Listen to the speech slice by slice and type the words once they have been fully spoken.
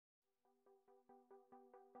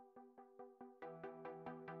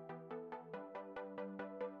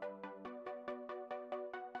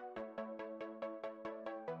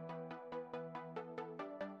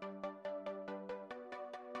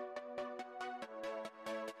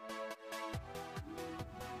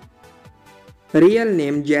Real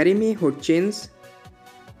name Jeremy Hutchins.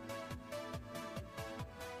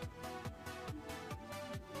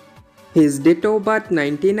 His date of birth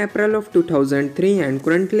 19 April of 2003 and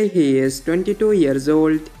currently he is 22 years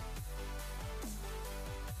old.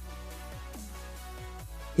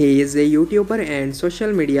 He is a YouTuber and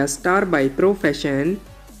social media star by profession.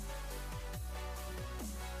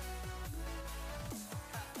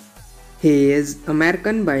 He is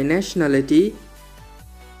American by nationality.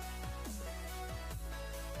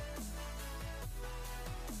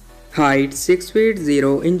 Height 6 feet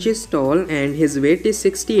 0 inches tall and his weight is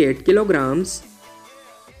 68 kilograms.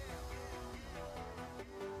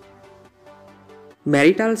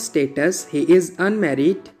 Marital status, he is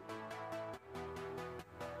unmarried.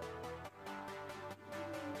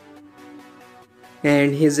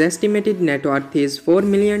 And his estimated net worth is $4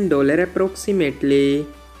 million approximately.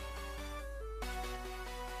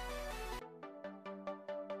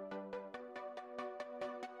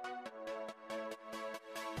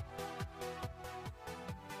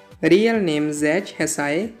 Real name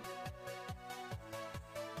ZHC.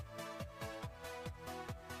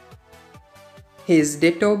 His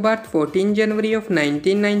date of birth 14 January of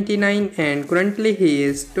 1999 and currently he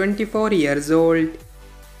is 24 years old.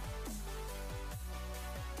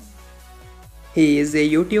 He is a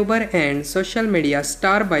YouTuber and social media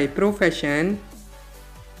star by profession.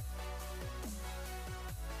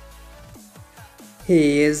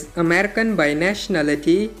 He is American by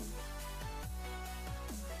nationality.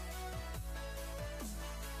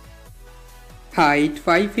 Height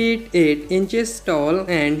 5 feet 8 inches tall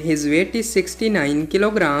and his weight is 69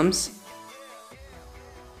 kilograms.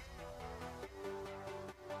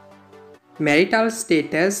 Marital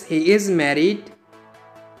status, he is married.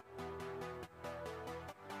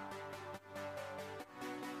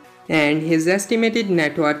 And his estimated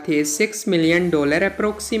net worth is $6 million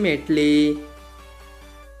approximately.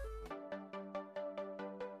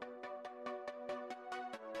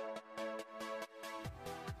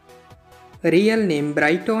 Real name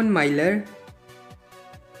Bryton Myler.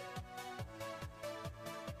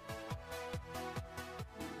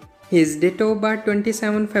 His date of birth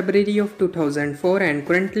 27 February of 2004 and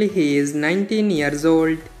currently he is 19 years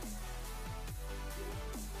old.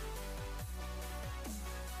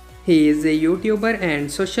 He is a YouTuber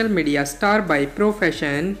and social media star by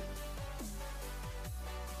profession.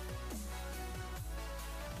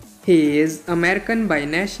 He is American by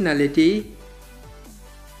nationality.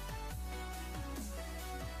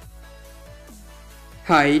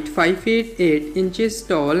 Height 5 feet 8 inches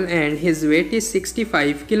tall and his weight is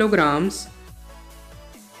 65 kilograms.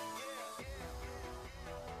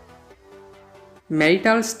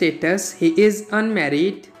 Marital status, he is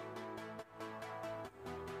unmarried.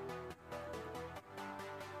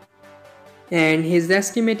 And his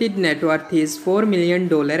estimated net worth is $4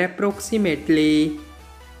 million approximately.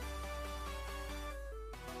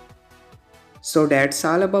 So that's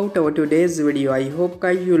all about our today's video. I hope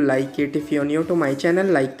guys you like it. If you're new to my channel,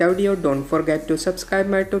 like the video, don't forget to subscribe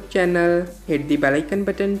my YouTube channel. Hit the bell icon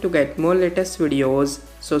button to get more latest videos.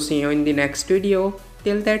 So see you in the next video.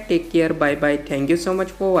 Till that, take care, bye bye. Thank you so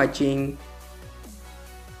much for watching.